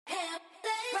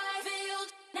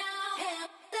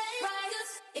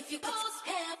Hi,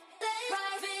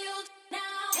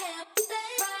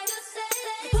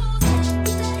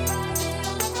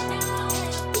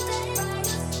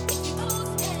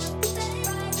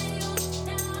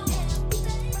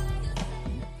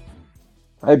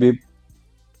 babe.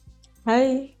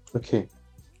 Hi. Okay.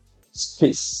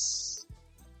 Space.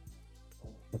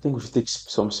 I think we should take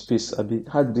some space.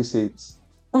 How did they say it?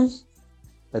 Mm,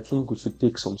 I think we should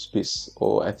take some space,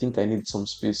 or I think I need some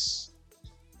space.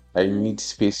 I need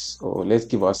space, or let's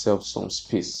give ourselves some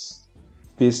space.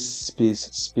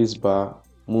 Space bar,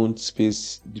 moon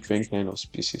space, different kind of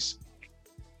spaces.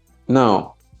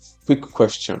 Now, quick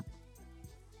question.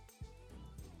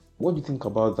 What do you think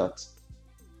about that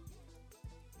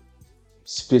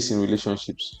space in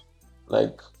relationships?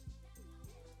 Like,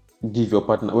 give your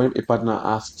partner, when a partner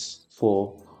asks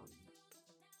for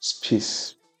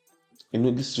space,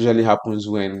 this usually happens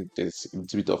when there's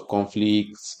a bit of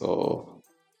conflict or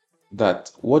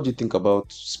that. What do you think about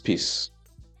space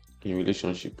in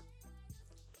relationship?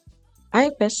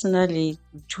 I personally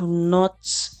do not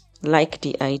like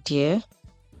the idea.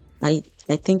 I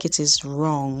think it is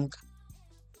wrong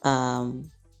um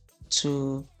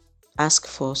to ask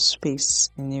for space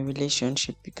in a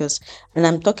relationship because and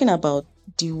I'm talking about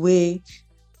the way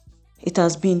it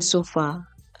has been so far.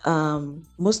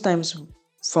 Most times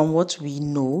from what we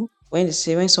know, when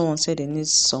someone said they need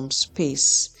some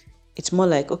space, it's more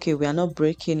like okay, we are not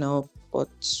breaking up, but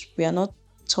we are not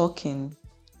talking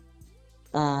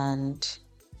and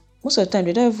most of the time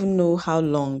they don't even know how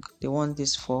long they want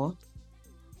this for.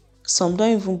 Some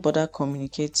don't even bother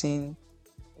communicating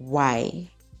why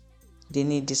they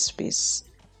need this space.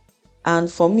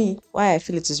 And for me, why I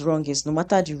feel it is wrong is no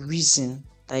matter the reason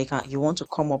that you want to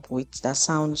come up with that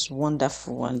sounds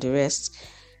wonderful and the rest,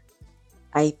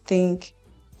 I think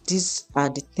these are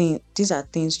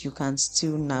things you can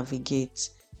still navigate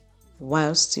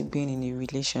while still being in a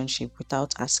relationship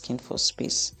without asking for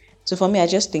space. So for me, I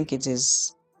just think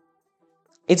it's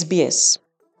BS.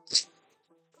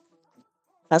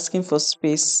 Asking for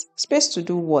space. Space to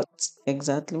do what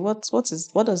exactly? What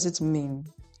does it mean?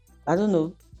 I don't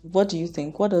know. What do you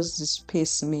think? What does the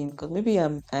space mean? Because maybe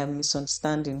I'm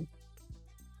misunderstanding.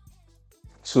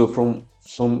 So from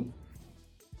some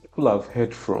people I've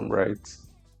heard from, right?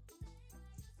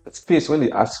 Space, when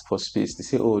they ask for space, they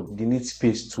say, oh, they need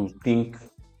space to think,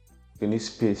 they need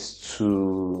space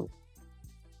to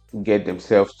get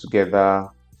themselves together,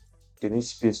 they need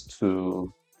space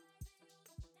to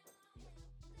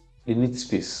they need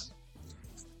space.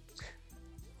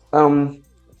 Um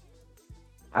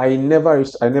I never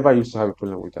used to have a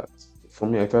problem with that. For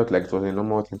me, I felt like it was a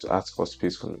normal thing to ask for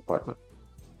space from your partner.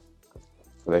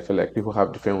 But I feel like people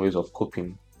have different ways of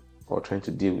coping or trying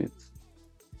to deal with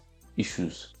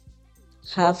issues.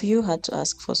 Have you had to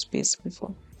ask for space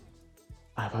before?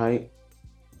 Have I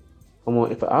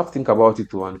if I have to think about it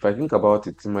too, and if I think about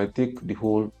it, it might take the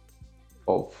whole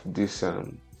of this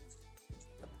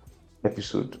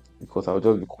episode because I'll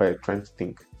just be quiet trying to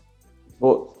think.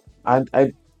 But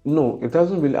I no, it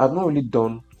doesn't really. I've not really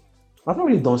done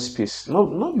space.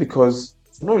 Not because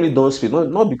I've not really done space.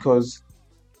 Not because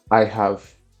I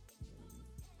have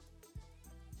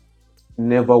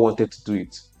never wanted to do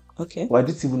it, Okay. but I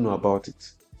didn't even know about it.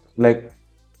 Like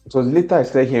it was later I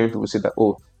started hearing people say that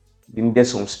they needed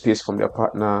some space from their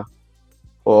partner,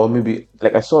 or maybe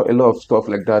like I saw a lot of stuff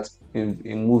like that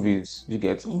in movies. You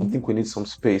get, I Hmm. think we need some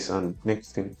space, and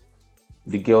next thing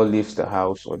the girl leaves the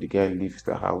house or the guy leaves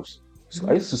the house. So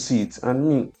I used to see it, and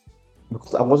me,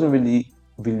 because I wasn't really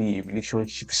a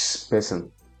relationships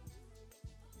person.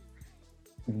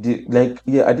 I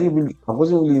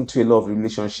wasn't really into a lot of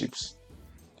relationships,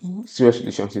 Hmm. serious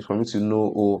relationships, for me to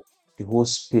know the whole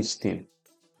space thing.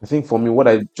 I think for me, what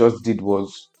I just did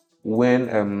was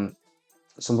when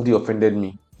somebody offended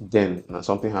me, then and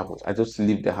something happened, I just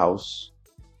leave the house.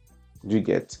 Do you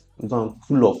get? I'm gonna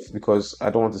cool off because I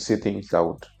don't want to say things that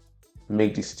would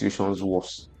make the situations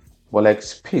worse. But like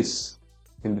space,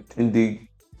 in the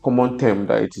common term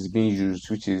that it is being used,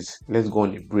 which is let's go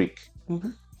on a break. Hmm.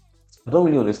 I don't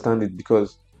really understand it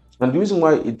because, and the reason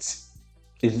why it's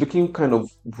looking kind of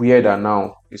weirder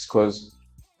now is because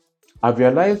I've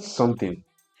realized something.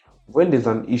 When there's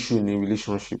an issue in a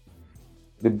relationship,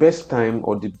 the best time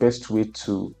or the best way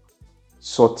to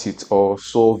sort it or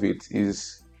solve it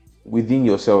is within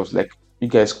yourselves. Like you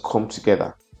guys come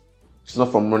together. It's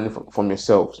not from running from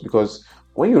yourselves, because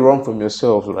when you run from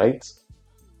yourselves, right,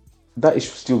 that issue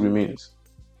still remains.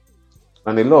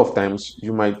 And a lot of times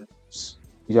you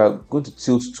are going to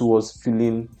tilt towards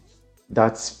filling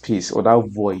that space or that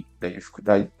void that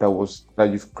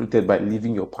you've created by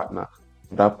leaving your partner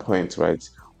at that point, right?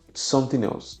 It's something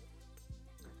else.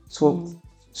 So, Mm.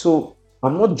 so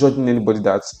I'm not judging anybody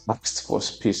that asks for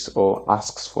space or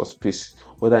asks for space,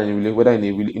 whether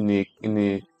in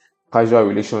a casual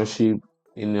relationship,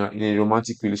 in a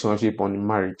romantic relationship, or in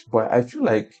marriage. But I feel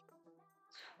like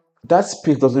that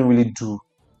space doesn't really do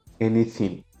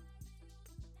anything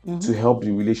to Mm-hmm. help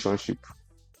the relationship.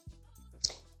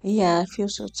 Yeah, I feel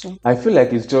so too. I feel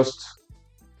like it's just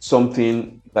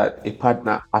something that a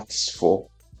partner asks for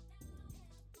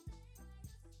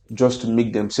just to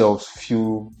make themselves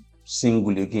feel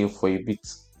single again for a bit.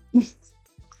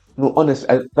 No, honestly,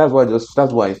 that's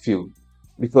what I feel.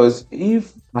 Because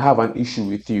if I have an issue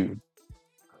with you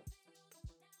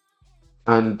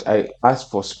and I ask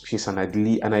for space and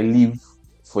I leave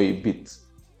for a bit,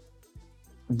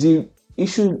 the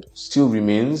issue still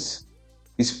remains.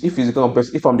 Is if it's the kind of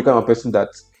person, if I'm the kind of person that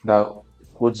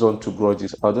holds on to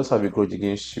grudges, I'll just have a grudge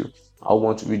against you. I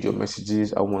want to read your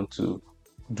messages. I want to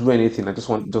do anything. I just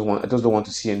don't want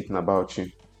to see anything about you.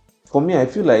 For me, I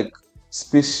feel like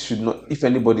space should not. If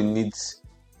anybody needs,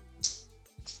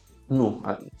 no,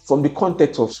 from the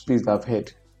context of space that I've heard,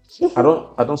 I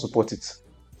don't support it.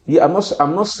 Yeah,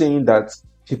 I'm not saying that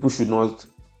people should not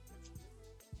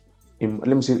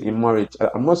let me say in marriage.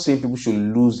 I'm not saying people should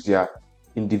lose their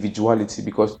individuality,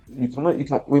 because you can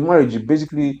with marriage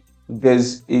basically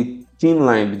there's a thin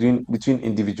line between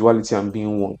individuality and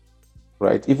being one,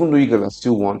 right? Even though you guys are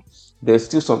still one, there are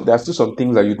still some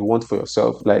things that you'd want for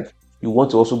yourself. Like you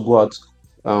want to also go out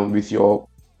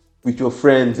with your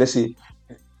friends. Let's say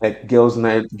like girls'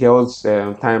 night, girls'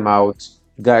 time out,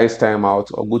 guys' time out,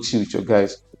 or go chill with your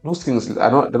guys. Those things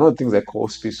are not they're not things I call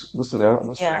space. Those things are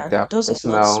just like Yeah, they're those are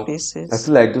not personal. I spaces.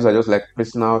 feel like those are just like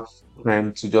personal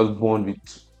time to just bond with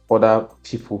other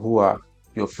people who are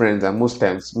your friends, and most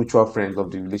times mutual friends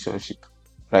of the relationship,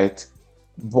 right?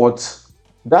 But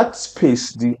that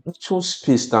space, the actual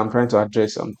space that I'm trying to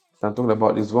address, that I'm talking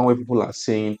about, is one where people are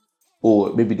saying,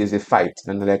 "Oh, maybe there's a fight,"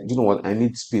 and they're like, "You know what? I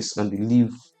need space," and they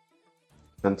leave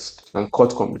and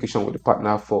cut communication with the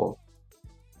partner for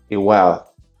a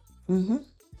while. Mm-hmm.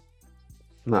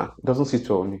 Nah, it doesn't sit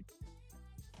well with me.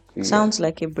 Yeah. Sounds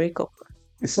like a breakup.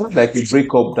 It sounds like a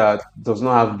breakup that does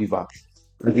not have liver.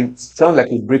 Like, it sounds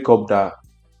like a breakup that,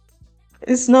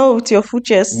 It's not with your full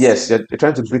chest. yes, you're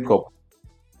trying to break up,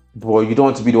 but you don't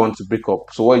want to be the one to break up.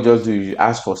 So what you just do is you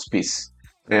ask for space.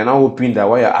 And you're now hoping that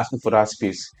while you're asking for that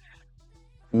space,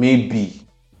 maybe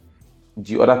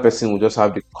the other person will just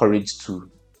have the courage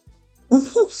to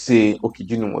say, okay,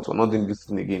 do you know what, we're not doing this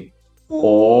thing again.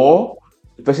 Or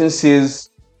the person says,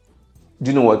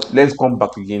 do you know what, let's come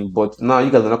back again. But now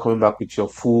you guys are not coming back with your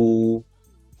full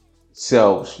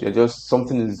selves. You're just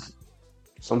something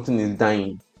is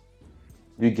dying.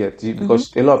 You get it? Mm-hmm.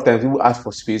 Because a lot of times people ask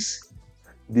for space,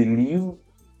 they leave,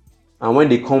 and when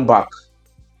they come back,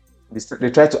 they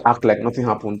try to act like nothing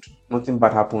happened, nothing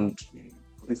bad happened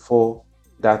before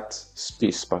that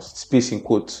space in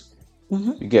quotes.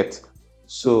 Mm-hmm. You get?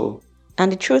 So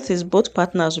And the truth is, both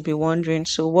partners will be wondering,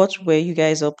 so what were you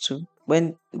guys up to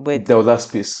when there was that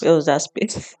space. where was that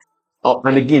space? Oh,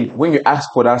 and again, when you ask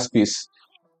for that space,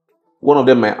 one of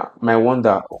them might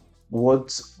wonder,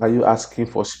 what are you asking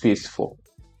for space for?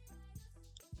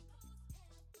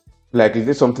 Like, is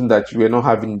this something that you were not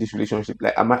having in this relationship?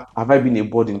 Like, have I been a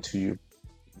burden to you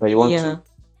that you want Yeah, to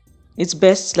it's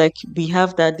best like we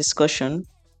have that discussion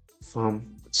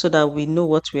um so that we know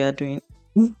what we are doing.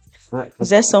 we're Is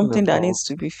there talking something that about needs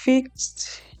to be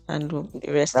fixed? And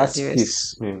the rest are that the rest.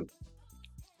 space, man.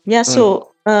 Yeah, Mm,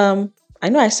 so I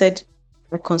know I said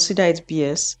I consider it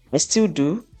BS. I still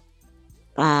do.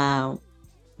 Um,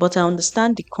 but I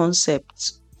understand the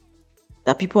concept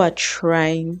that people are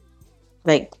trying.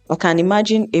 Like I can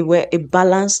imagine a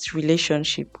balanced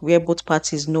relationship where both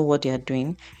parties know what they are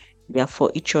doing, they are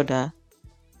for each other,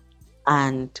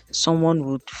 and someone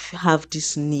would have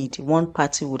this need. One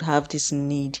party would have this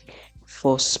need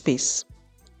for space.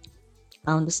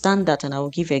 I understand that, and I will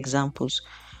give examples.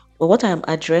 But what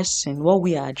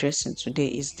we are addressing today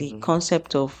is the mhm,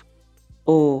 concept of,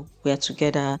 oh, we are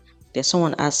together, there's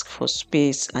someone ask for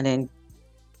space, and then,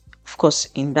 of course,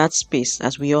 in that space,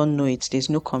 as we all know it, there's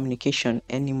no communication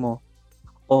anymore,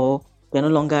 or they're no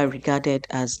longer regarded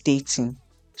as dating.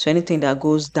 So anything that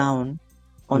goes down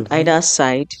on mhm. either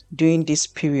side during this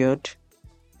period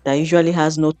that usually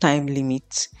has no time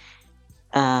limit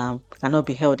cannot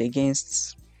be held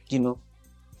against, you know,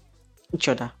 each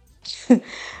other.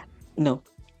 No.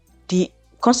 The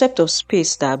concept of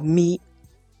space that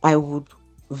I would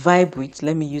vibe with,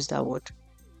 let me use that word,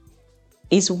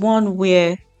 is one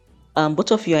where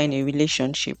both of you are in a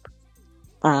relationship.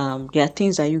 There are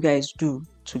things that you guys do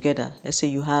together. Let's say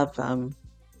you have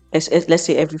let's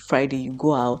say every Friday you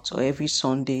go out, or every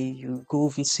Sunday you go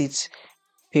visit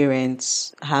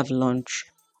parents, have lunch,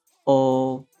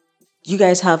 or you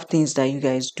guys have things that you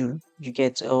guys do. You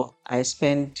get, oh, I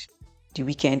spend the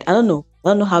weekend. I don't know. I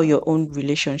don't know how your own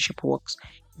relationship works.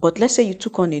 But let's say you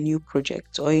took on a new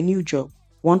project or a new job.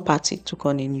 One party took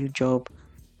on a new job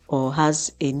or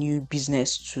has a new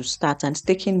business to start, and it's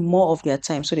taking more of their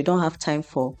time. So they don't have time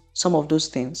for some of those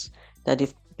things that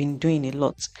they've been doing a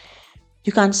lot.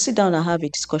 You can sit down and have a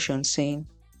discussion saying,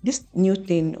 this new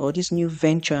thing or this new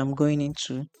venture I'm going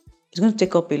into is going to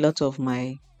take up a lot of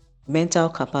my mental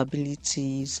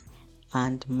capabilities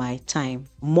and my time,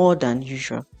 more than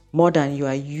usual, more than you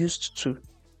are used to.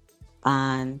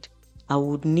 And I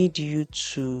would need you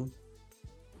to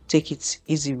take it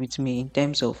easy with me in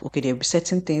terms of, okay, there'll be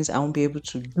certain things I won't be able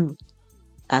to do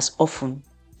as often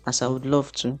as I would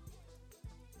love to.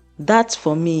 That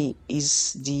for me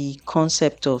is the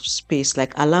concept of space,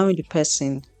 like allowing the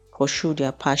person pursue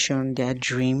their passion, their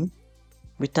dream,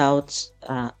 without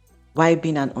why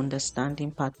being an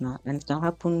understanding partner. And it can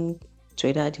happen to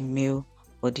either the male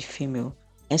or the female.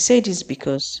 I say this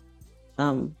because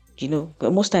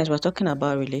but most times we're talking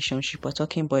about relationship, we're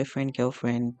talking boyfriend,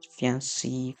 girlfriend,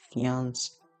 fiancé,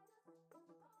 fiance.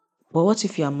 But what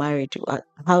if you are married?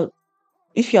 How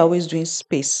if you're always doing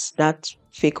space, that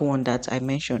fake one that I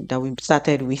mentioned that we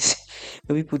started with,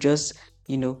 where people just,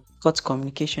 cut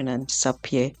communication and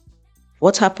disappear.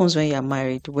 What happens when you're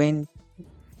married? When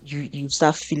you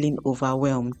start feeling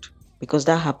overwhelmed, because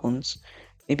that happens.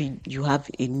 Maybe you have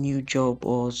a new job,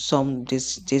 or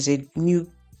there's a new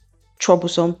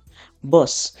troublesome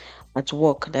boss at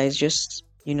work that is just,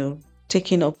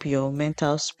 taking up your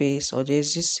mental space, or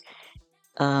there's this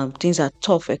things are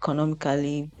tough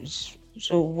economically.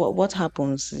 So what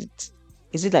happens?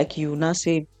 Is it like you now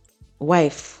say,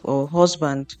 wife or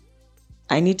husband,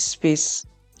 I need space,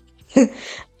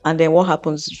 and then what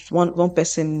happens? One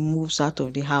person moves out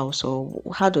of the house, or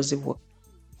how does it work?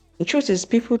 The truth is,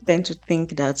 people tend to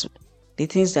think that the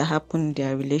things that happen in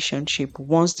their relationship,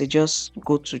 once they just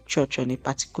go to church on a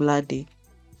particular day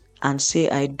and say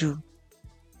I do,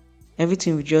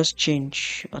 everything will just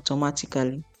change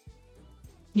automatically.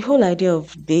 The whole idea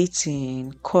of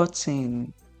dating,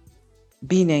 courting,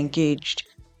 being engaged,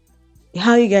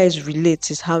 how you guys relate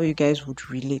is how you guys would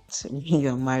relate when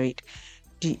you're married.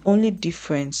 The only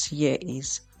difference here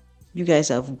is you guys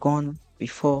have gone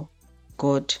before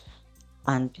God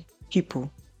and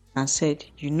people and said,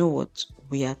 you know what,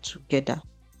 we are together.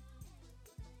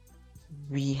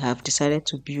 We have decided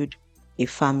to build a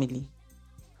family,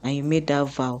 and you made that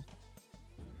vow.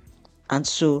 And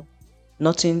so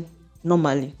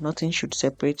normally, nothing should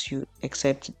separate you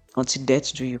except until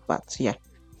death do you part. Yeah,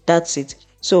 that's it.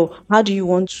 So, how do you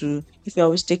want to, if you're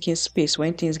always taking space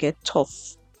when things get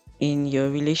tough in your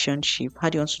relationship, how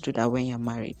do you want to do that when you're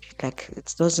married? Like,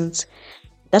 it doesn't,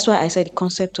 that's why I said the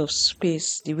concept of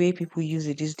space, the way people use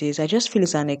it these days, I just feel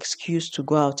it's an excuse to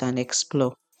go out and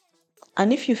explore.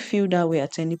 And if you feel that way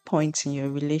at any point in your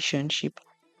relationship,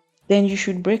 then you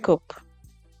should break up.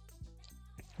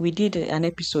 We did an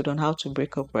episode on how to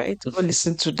break up, right? Go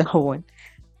listen to that one.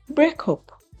 Break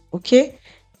up, okay?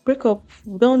 Break up.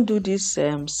 Don't do this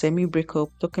semi breakup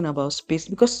talking about space,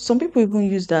 because some people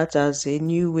even use that as a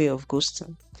new way of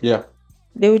ghosting. Yeah.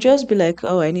 They will just be like,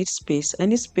 "Oh, I need space. I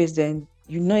need space." Then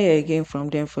you know you're again from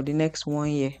them for the next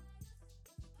 1 year.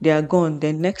 They are gone.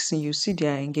 Then next thing you see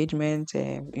their engagement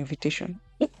invitation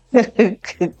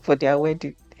for their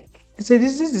wedding. So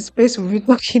this is the space we've been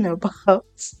talking about.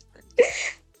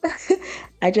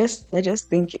 I just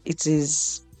think it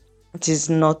is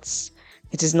not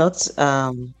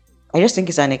I just think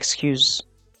it's an excuse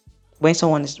when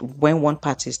when one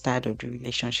party is tired of the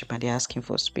relationship and they're asking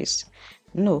for space.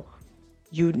 No,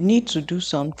 you need to do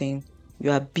something.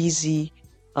 You are busy,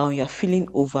 or you're feeling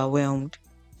overwhelmed.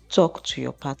 Talk to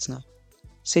your partner.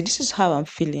 Say, this is how I'm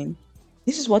feeling.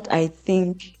 This is what I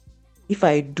think, if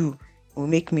I do, will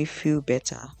make me feel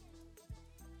better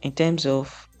in terms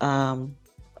of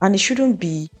and it shouldn't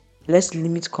be, let's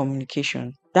limit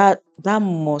communication. That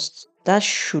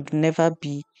should never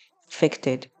be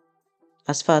affected,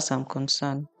 as far as I'm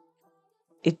concerned.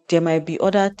 There might be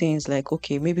other things like,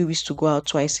 okay, maybe we used to go out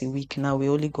twice a week, now we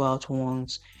only go out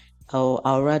once. Or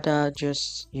I'll rather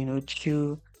just,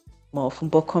 chill more often.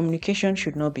 But communication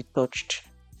should not be touched,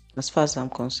 as far as I'm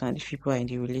concerned, if people are in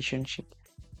the relationship.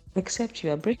 Except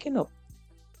you are breaking up.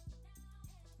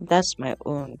 That's my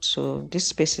own. So this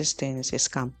spaces thing is a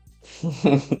scam.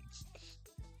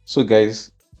 So,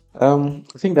 guys, I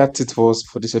think that's it for us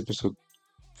for this episode.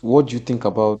 What do you think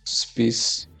about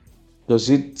space? Is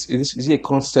it a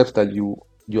concept that you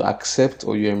accept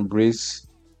or you embrace?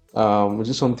 Is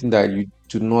this something that you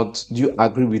do not do you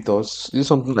agree with us? Is this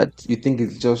something that you think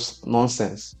is just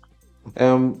nonsense?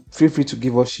 Feel free to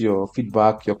give us your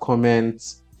feedback, your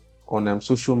comments on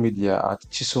social media at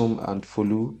Chisom and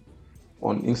Folu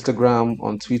on Instagram,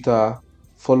 on Twitter.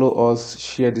 Follow us,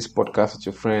 share this podcast with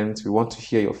your friends. We want to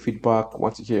hear your feedback,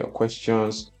 want to hear your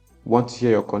questions, want to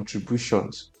hear your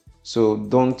contributions. So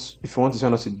don't, if you want to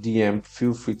send us a DM,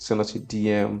 feel free to send us a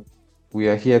DM. We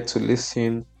are here to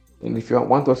listen. And if you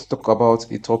want us to talk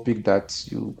about a topic that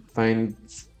you find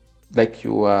like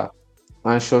you are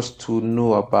anxious to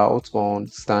know about or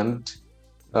understand,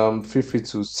 feel free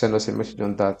to send us a message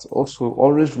on that. Also,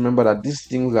 always remember that these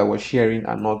things that we're sharing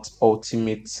are not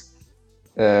ultimate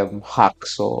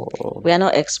hacks or We are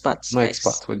not experts, not guys.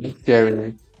 experts. We're just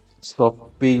sharing stuff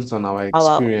based on our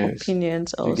Our experience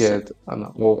opinions to also. get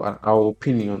our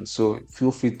opinion. So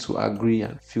feel free to agree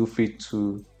and feel free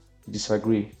to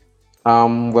disagree.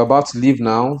 We're about to leave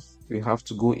now. We have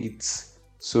to go eat.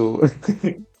 So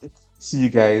see you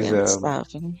guys Yeah,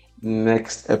 starving.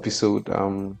 next episode.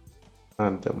 And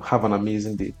have an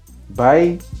amazing day.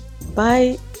 Bye.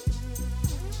 Bye.